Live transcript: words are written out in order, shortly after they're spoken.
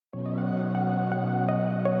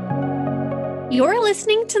You're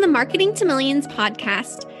listening to the Marketing to Millions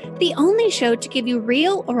podcast, the only show to give you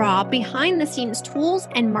real, raw, behind-the-scenes tools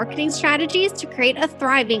and marketing strategies to create a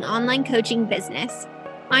thriving online coaching business.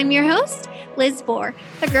 I'm your host, Liz Bohr,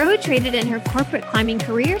 the girl who traded in her corporate climbing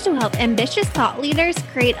career to help ambitious thought leaders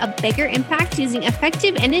create a bigger impact using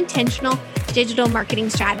effective and intentional digital marketing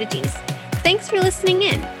strategies. Thanks for listening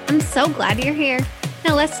in. I'm so glad you're here.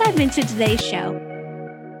 Now let's dive into today's show.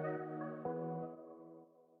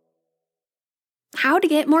 How to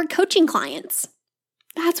get more coaching clients.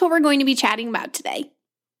 That's what we're going to be chatting about today.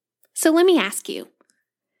 So let me ask you,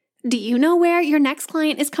 do you know where your next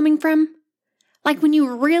client is coming from? Like when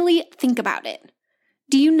you really think about it,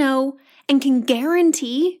 do you know and can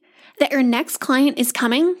guarantee that your next client is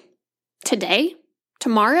coming today,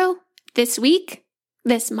 tomorrow, this week,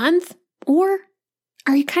 this month, or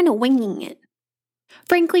are you kind of winging it?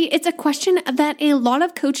 Frankly, it's a question that a lot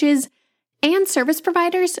of coaches and service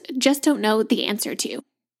providers just don't know the answer to.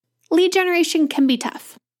 Lead generation can be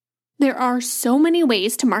tough. There are so many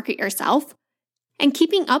ways to market yourself, and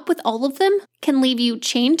keeping up with all of them can leave you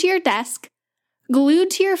chained to your desk, glued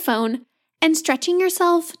to your phone, and stretching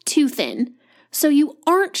yourself too thin, so you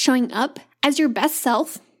aren't showing up as your best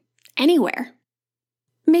self anywhere.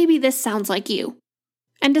 Maybe this sounds like you.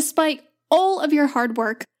 And despite all of your hard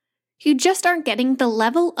work, you just aren't getting the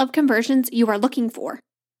level of conversions you are looking for.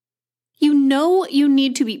 You know you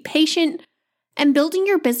need to be patient, and building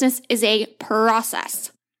your business is a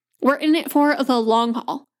process. We're in it for the long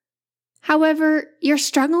haul. However, you're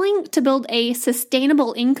struggling to build a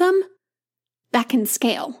sustainable income that can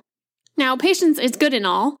scale. Now, patience is good and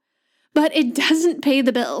all, but it doesn't pay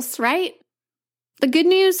the bills, right? The good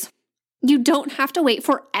news, you don't have to wait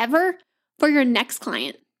forever for your next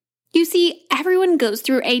client. You see, everyone goes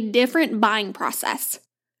through a different buying process.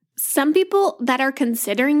 Some people that are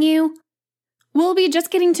considering you will be just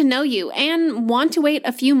getting to know you and want to wait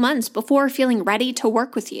a few months before feeling ready to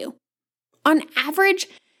work with you. On average,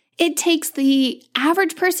 it takes the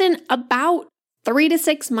average person about 3 to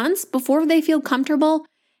 6 months before they feel comfortable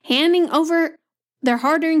handing over their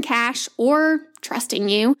hard-earned cash or trusting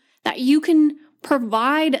you that you can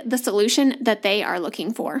provide the solution that they are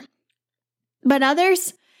looking for. But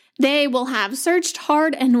others, they will have searched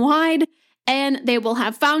hard and wide, and they will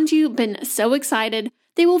have found you, been so excited.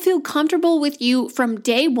 They will feel comfortable with you from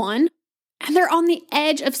day one, and they're on the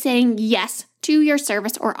edge of saying yes to your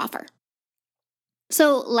service or offer.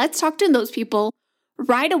 So let's talk to those people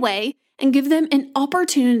right away and give them an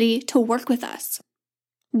opportunity to work with us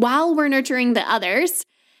while we're nurturing the others.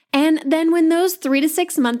 And then when those 3 to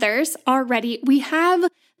 6 monthers are ready, we have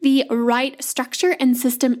the right structure and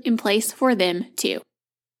system in place for them too.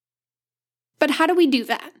 But how do we do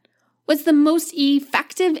that? What's the most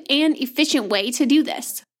effective and efficient way to do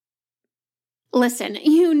this? Listen,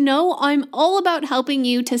 you know I'm all about helping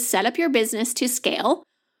you to set up your business to scale,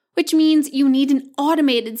 which means you need an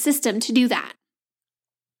automated system to do that.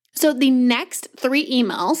 So the next 3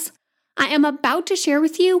 emails I am about to share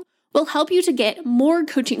with you will help you to get more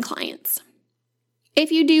coaching clients.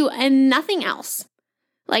 If you do nothing else,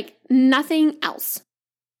 like nothing else,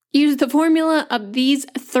 use the formula of these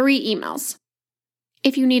 3 emails.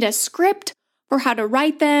 If you need a script for how to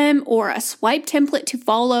write them or a swipe template to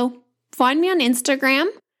follow, find me on Instagram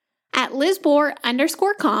at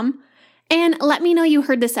lizbohr_com and let me know you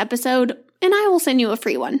heard this episode and I will send you a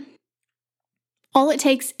free one. All it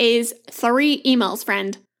takes is 3 emails,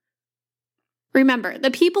 friend. Remember, the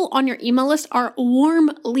people on your email list are warm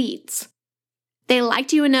leads. They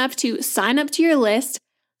liked you enough to sign up to your list,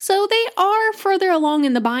 so they are further along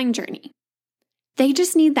in the buying journey. They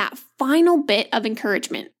just need that final bit of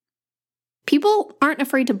encouragement. People aren't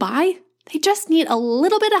afraid to buy. They just need a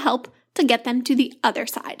little bit of help to get them to the other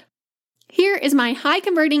side. Here is my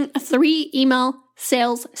high-converting 3 email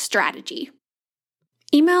sales strategy.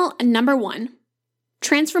 Email number 1,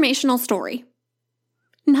 transformational story.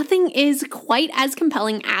 Nothing is quite as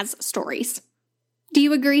compelling as stories. Do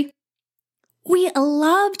you agree? We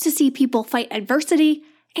love to see people fight adversity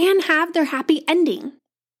and have their happy ending.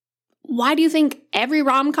 Why do you think every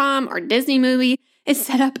rom-com or Disney movie is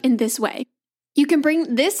set up in this way? You can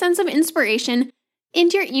bring this sense of inspiration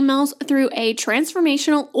into your emails through a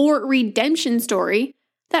transformational or redemption story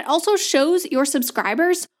that also shows your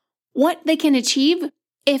subscribers what they can achieve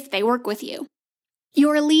if they work with you.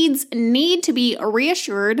 Your leads need to be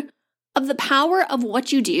reassured of the power of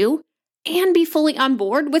what you do and be fully on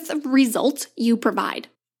board with the results you provide.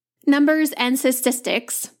 Numbers and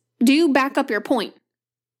statistics do back up your point,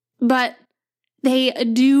 but they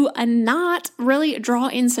do not really draw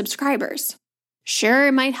in subscribers. Sure,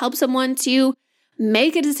 it might help someone to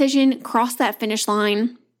make a decision, cross that finish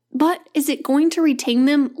line, but is it going to retain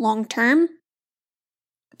them long term?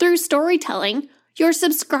 Through storytelling, your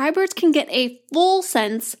subscribers can get a full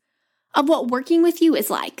sense of what working with you is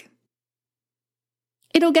like.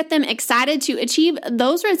 It'll get them excited to achieve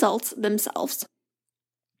those results themselves.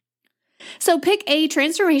 So pick a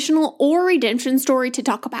transformational or redemption story to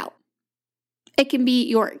talk about. It can be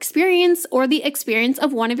your experience or the experience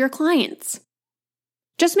of one of your clients.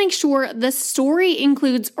 Just make sure the story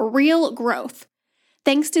includes real growth,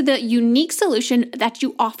 thanks to the unique solution that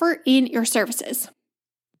you offer in your services.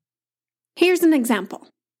 Here's an example.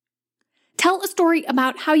 Tell a story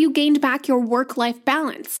about how you gained back your work-life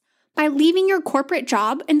balance by leaving your corporate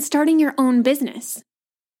job and starting your own business.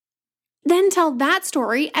 Then tell that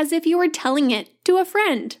story as if you were telling it to a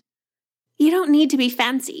friend. You don't need to be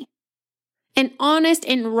fancy. An honest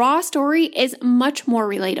and raw story is much more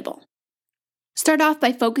relatable. Start off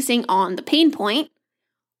by focusing on the pain point.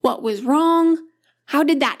 What was wrong? How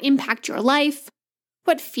did that impact your life?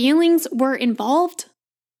 What feelings were involved?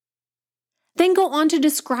 Then go on to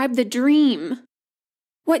describe the dream.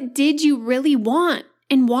 What did you really want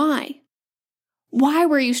and why? Why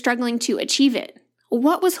were you struggling to achieve it?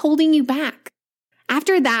 What was holding you back?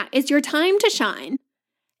 After that is your time to shine.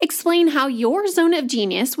 Explain how your zone of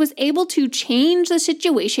genius was able to change the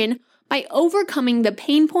situation by overcoming the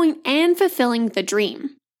pain point and fulfilling the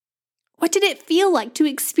dream. What did it feel like to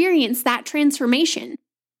experience that transformation?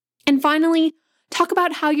 And finally, talk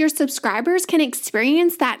about how your subscribers can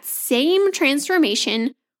experience that same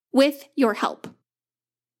transformation with your help.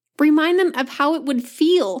 Remind them of how it would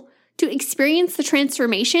feel to experience the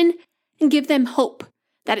transformation and give them hope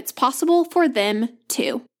that it's possible for them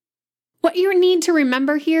too. What you need to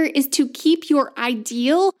remember here is to keep your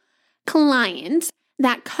ideal client,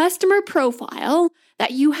 that customer profile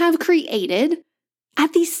that you have created,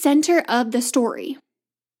 at the center of the story.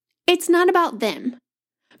 It's not about them,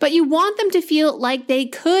 but you want them to feel like they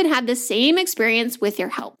could have the same experience with your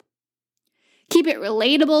help. Keep it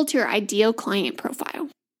relatable to your ideal client profile.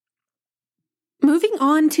 Moving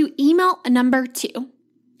on to email number 2.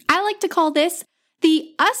 I like to call this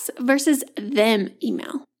the us versus them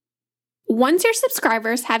email. Once your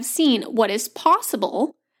subscribers have seen what is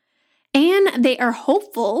possible and they are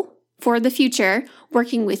hopeful for the future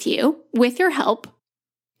working with you, with your help,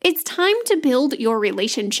 it's time to build your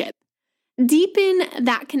relationship. Deepen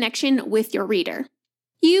that connection with your reader.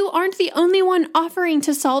 You aren't the only one offering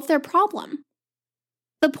to solve their problem.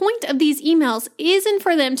 The point of these emails isn't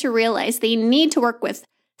for them to realize they need to work with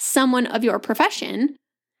someone of your profession.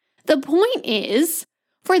 The point is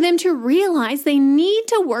for them to realize they need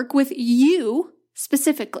to work with you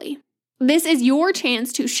specifically. This is your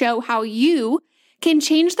chance to show how you can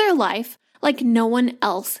change their life like no one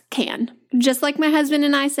else can. Just like my husband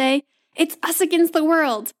and I say, it's us against the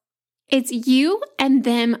world. It's you and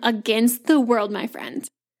them against the world, my friend.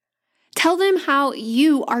 Tell them how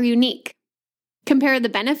you are unique. Compare the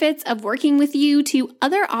benefits of working with you to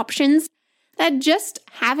other options that just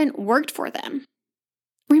haven't worked for them.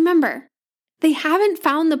 Remember, they haven't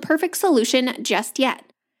found the perfect solution just yet.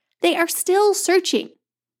 They are still searching.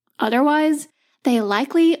 Otherwise, they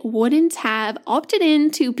likely wouldn't have opted in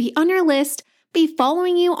to be on your list, be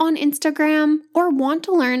following you on Instagram, or want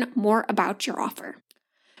to learn more about your offer.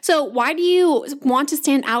 So why do you want to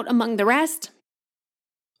stand out among the rest?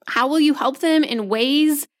 How will you help them in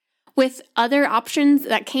ways with other options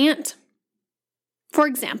that can't? For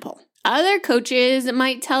example, other coaches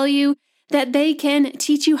might tell you that they can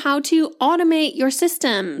teach you how to automate your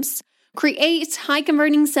systems, create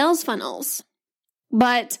high-converting sales funnels.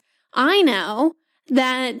 But I know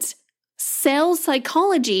that sales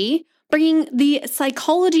psychology, bringing the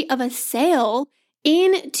psychology of a sale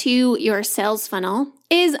into your sales funnel,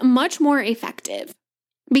 is much more effective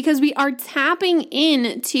because we are tapping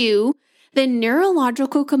into the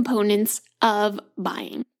neurological components of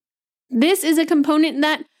buying. This is a component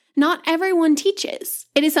that not everyone teaches.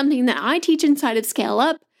 It is something that I teach inside of Scale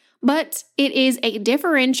Up, but it is a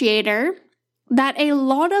differentiator that a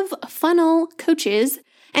lot of funnel coaches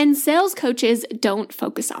and sales coaches don't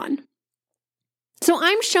focus on. So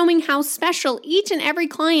I'm showing how special each and every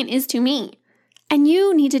client is to me, and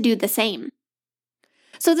you need to do the same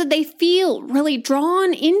so that they feel really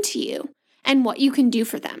drawn into you and what you can do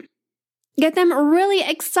for them. Get them really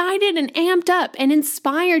excited and amped up and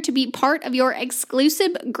inspired to be part of your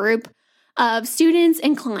exclusive group of students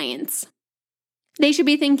and clients. They should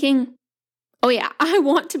be thinking, oh yeah, I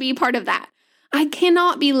want to be part of that. I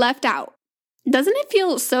cannot be left out. Doesn't it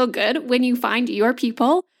feel so good when you find your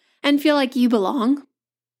people and feel like you belong?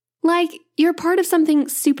 Like you're part of something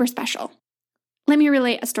super special. Let me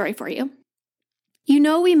relate a story for you. You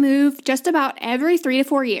know we move just about every 3 to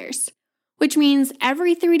 4 years, which means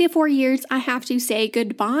every 3 to 4 years I have to say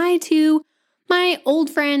goodbye to my old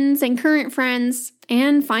friends and current friends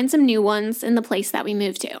and find some new ones in the place that we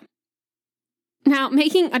move to. Now,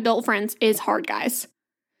 making adult friends is hard, guys.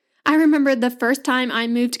 I remember the first time I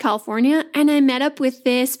moved to California and I met up with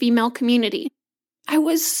this female community. I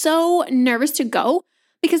was so nervous to go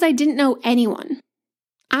because I didn't know anyone.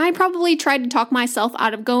 I probably tried to talk myself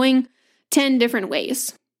out of going 10 different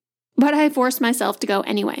ways, but I forced myself to go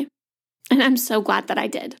anyway. And I'm so glad that I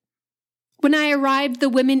did. When I arrived, the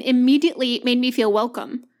women immediately made me feel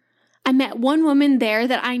welcome. I met one woman there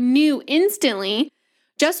that I knew instantly,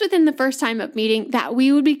 just within the first time of meeting, that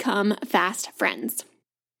we would become fast friends.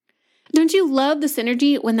 Don't you love the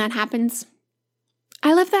synergy when that happens?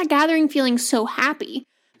 I left that gathering feeling so happy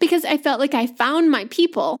because I felt like I found my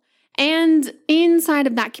people, and inside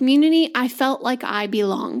of that community, I felt like I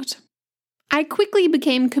belonged. I quickly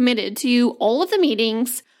became committed to all of the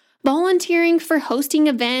meetings, volunteering for hosting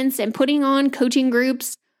events and putting on coaching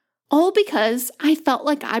groups, all because I felt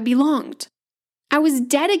like I belonged. I was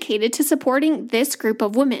dedicated to supporting this group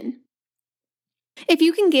of women. If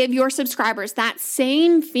you can give your subscribers that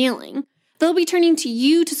same feeling, they'll be turning to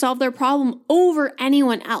you to solve their problem over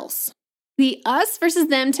anyone else. The us versus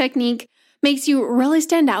them technique makes you really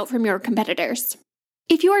stand out from your competitors.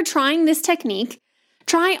 If you are trying this technique,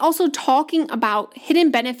 try also talking about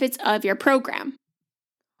hidden benefits of your program.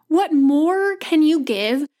 What more can you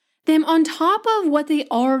give them on top of what they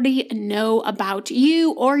already know about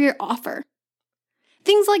you or your offer?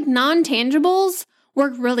 Things like non-tangibles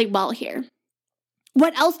work really well here.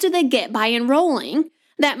 What else do they get by enrolling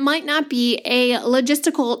that might not be a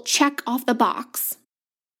logistical check off the box?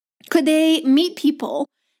 Could they meet people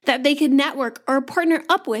that they could network or partner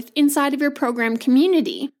up with inside of your program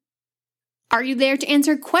community? Are you there to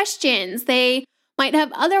answer questions they might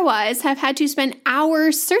have otherwise have had to spend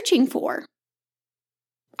hours searching for?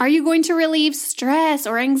 Are you going to relieve stress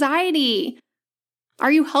or anxiety?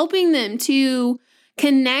 Are you helping them to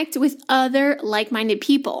connect with other like-minded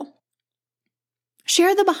people?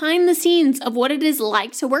 Share the behind the scenes of what it is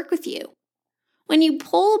like to work with you. When you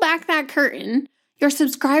pull back that curtain, your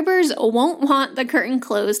subscribers won't want the curtain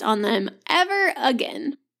closed on them ever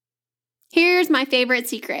again. Here's my favorite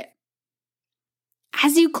secret.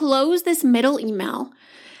 As you close this middle email,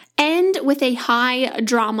 end with a high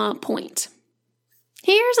drama point.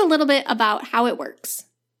 Here's a little bit about how it works.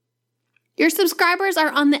 Your subscribers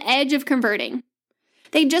are on the edge of converting.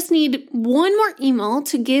 They just need one more email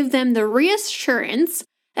to give them the reassurance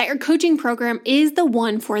that your coaching program is the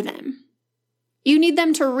one for them. You need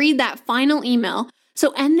them to read that final email,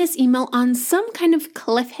 so end this email on some kind of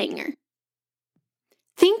cliffhanger.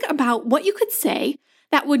 Think about what you could say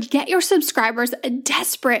that would get your subscribers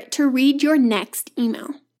desperate to read your next email.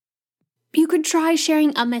 You could try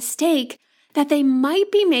sharing a mistake that they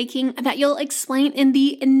might be making that you'll explain in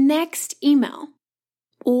the next email.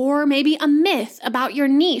 Or maybe a myth about your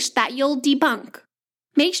niche that you'll debunk.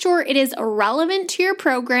 Make sure it is relevant to your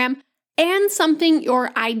program and something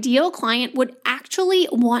your ideal client would actually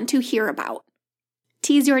want to hear about.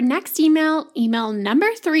 Tease your next email, email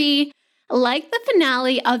number 3, like the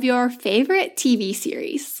finale of your favorite TV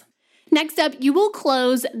series. Next up, you will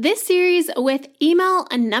close this series with email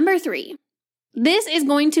number 3. This is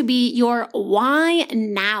going to be your why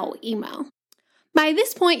now email. By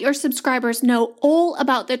this point, your subscribers know all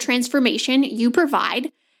about the transformation you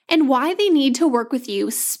provide and why they need to work with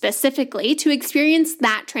you specifically to experience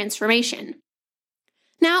that transformation.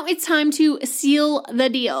 Now it's time to seal the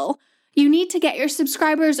deal. You need to get your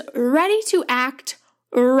subscribers ready to act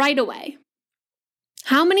right away.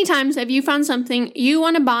 How many times have you found something you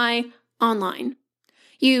want to buy online?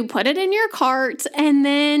 You put it in your cart and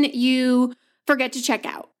then you forget to check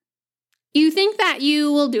out. You think that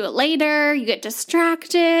you will do it later, you get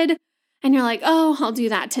distracted, and you're like, oh, I'll do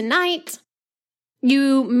that tonight.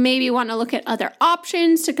 You maybe want to look at other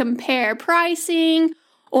options to compare pricing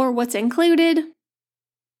or what's included.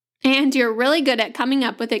 And you're really good at coming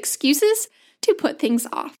up with excuses to put things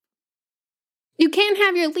off. You can't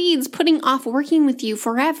have your leads putting off working with you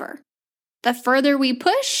forever. The further we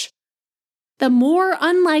push, the more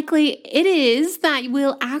unlikely it is that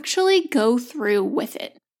we'll actually go through with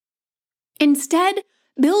it. Instead,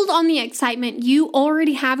 build on the excitement you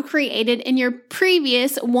already have created in your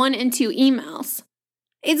previous 1 and 2 emails.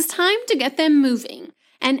 It's time to get them moving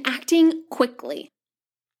and acting quickly.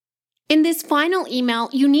 In this final email,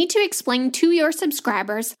 you need to explain to your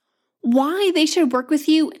subscribers why they should work with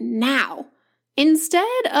you now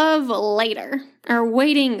instead of later or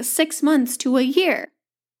waiting 6 months to a year.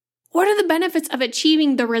 What are the benefits of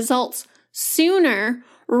achieving the results sooner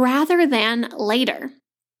rather than later?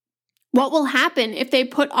 What will happen if they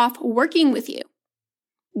put off working with you?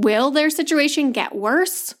 Will their situation get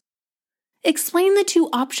worse? Explain the two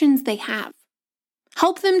options they have.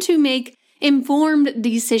 Help them to make informed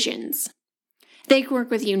decisions. They can work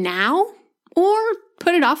with you now or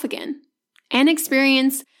put it off again and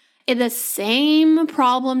experience the same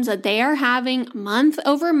problems that they are having month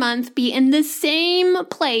over month be in the same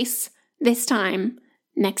place this time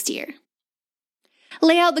next year.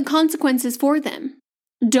 Lay out the consequences for them.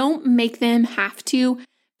 Don't make them have to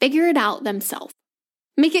figure it out themselves.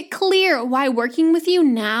 Make it clear why working with you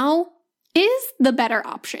now is the better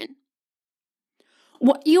option.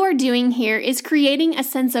 What you are doing here is creating a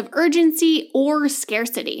sense of urgency or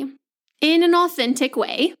scarcity in an authentic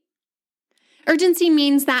way. Urgency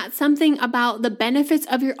means that something about the benefits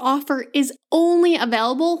of your offer is only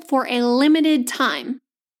available for a limited time,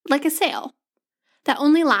 like a sale that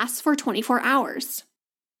only lasts for 24 hours.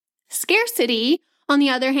 Scarcity, on the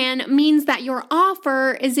other hand, means that your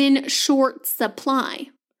offer is in short supply.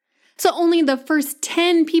 So only the first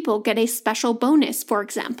 10 people get a special bonus, for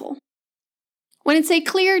example. When it's a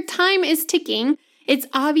clear time is ticking, it's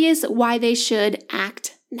obvious why they should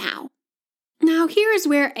act now. Now, here is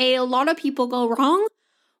where a lot of people go wrong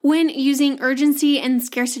when using urgency and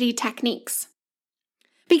scarcity techniques.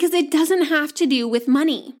 Because it doesn't have to do with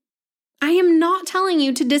money. I am not telling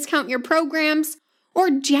you to discount your programs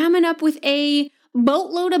or jam it up with a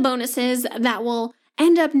boatload of bonuses that will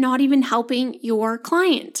end up not even helping your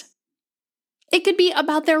client. It could be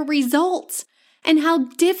about their results and how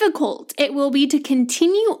difficult it will be to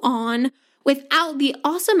continue on without the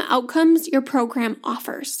awesome outcomes your program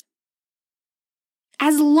offers.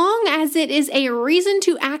 As long as it is a reason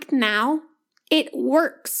to act now, it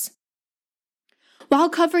works. While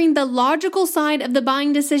covering the logical side of the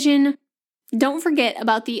buying decision, don't forget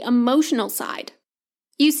about the emotional side.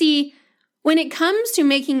 You see, when it comes to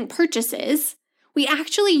making purchases, we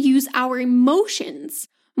actually use our emotions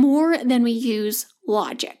more than we use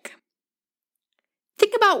logic.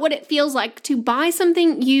 Think about what it feels like to buy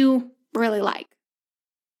something you really like.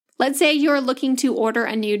 Let's say you're looking to order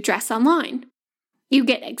a new dress online. You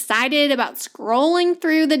get excited about scrolling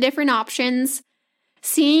through the different options,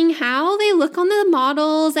 seeing how they look on the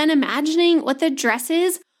models, and imagining what the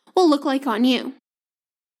dresses will look like on you.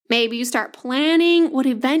 Maybe you start planning what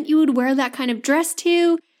event you would wear that kind of dress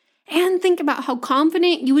to, and think about how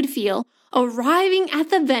confident you would feel arriving at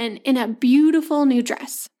the event in a beautiful new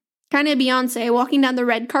dress. Kind of Beyonce walking down the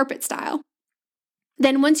red carpet style.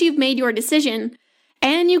 Then once you've made your decision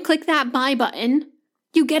and you click that buy button,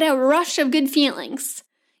 you get a rush of good feelings.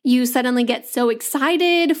 You suddenly get so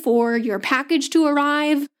excited for your package to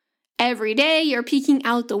arrive. Every day you're peeking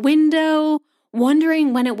out the window,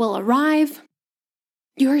 wondering when it will arrive.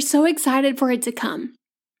 You are so excited for it to come.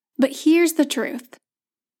 But here's the truth.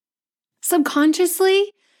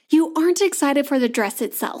 Subconsciously, you aren't excited for the dress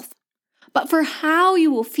itself, but for how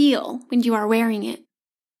you will feel when you are wearing it.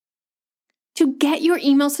 To get your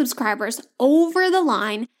email subscribers over the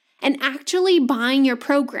line and actually buying your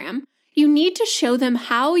program, you need to show them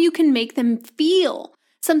how you can make them feel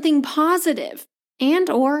something positive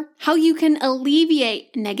and/or how you can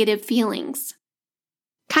alleviate negative feelings.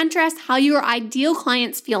 Contrast how your ideal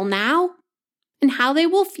clients feel now and how they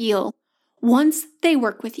will feel once they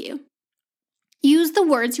work with you. Use the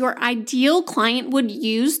words your ideal client would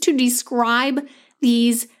use to describe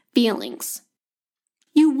these feelings.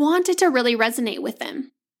 You want it to really resonate with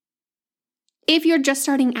them. If you're just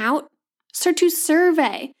starting out, start to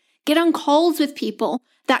survey. Get on calls with people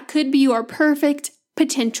that could be your perfect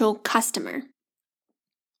potential customer.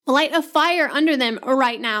 Light a fire under them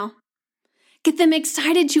right now. Get them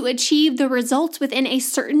excited to achieve the results within a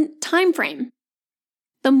certain time frame.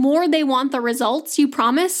 The more they want the results you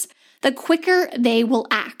promise, the quicker they will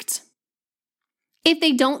act. If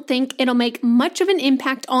they don't think it'll make much of an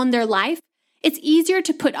impact on their life, it's easier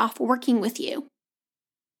to put off working with you.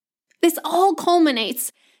 This all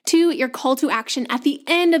culminates to your call to action at the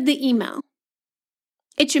end of the email.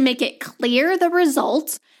 It should make it clear the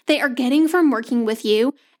results they are getting from working with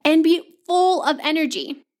you and be full of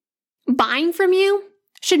energy. Buying from you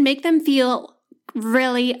should make them feel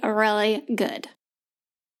really, really good.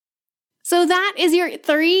 So that is your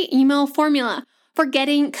 3 email formula for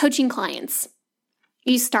getting coaching clients.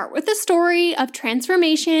 You start with a story of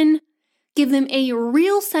transformation, give them a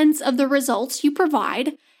real sense of the results you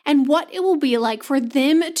provide and what it will be like for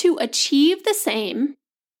them to achieve the same.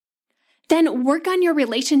 Then work on your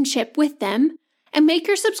relationship with them and make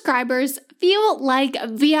your subscribers feel like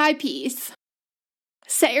VIPs.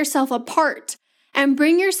 Set yourself apart and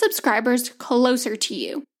bring your subscribers closer to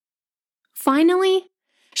you. Finally,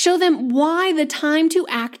 show them why the time to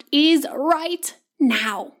act is right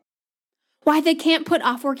now. Why they can't put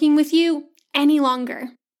off working with you any longer.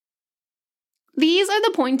 These are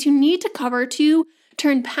the points you need to cover to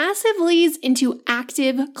turn passive leads into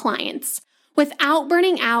active clients without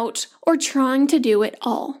burning out or trying to do it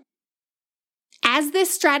all. As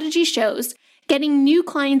this strategy shows, getting new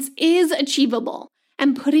clients is achievable,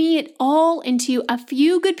 and putting it all into a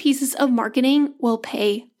few good pieces of marketing will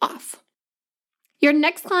pay off. Your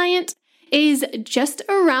next client is just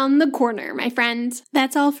around the corner, my friend.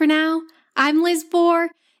 That's all for now. I'm Liz Bohr.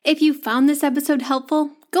 If you found this episode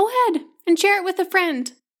helpful, go ahead and share it with a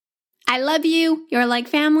friend. I love you, you're like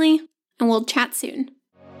family, and we'll chat soon.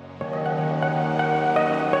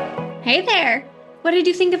 Hey there! What did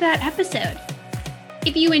you think of that episode?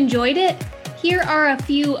 If you enjoyed it, here are a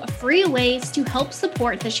few free ways to help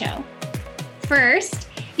support the show. First,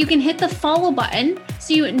 you can hit the follow button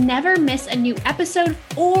so you never miss a new episode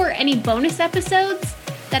or any bonus episodes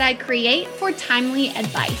that I create for timely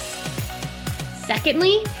advice.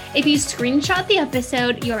 Secondly, if you screenshot the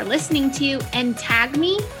episode you're listening to and tag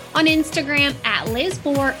me on Instagram at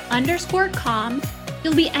LizBohr_com,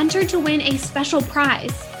 you'll be entered to win a special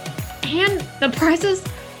prize. And the prizes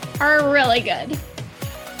are really good.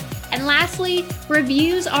 And lastly,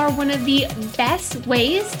 reviews are one of the best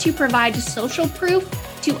ways to provide social proof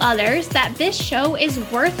to others that this show is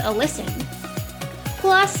worth a listen.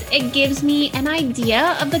 Plus, it gives me an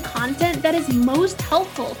idea of the content that is most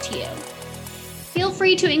helpful to you. Feel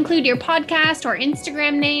free to include your podcast or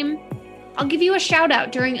Instagram name. I'll give you a shout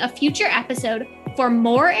out during a future episode for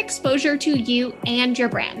more exposure to you and your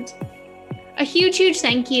brand. A huge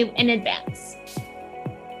thank you in advance.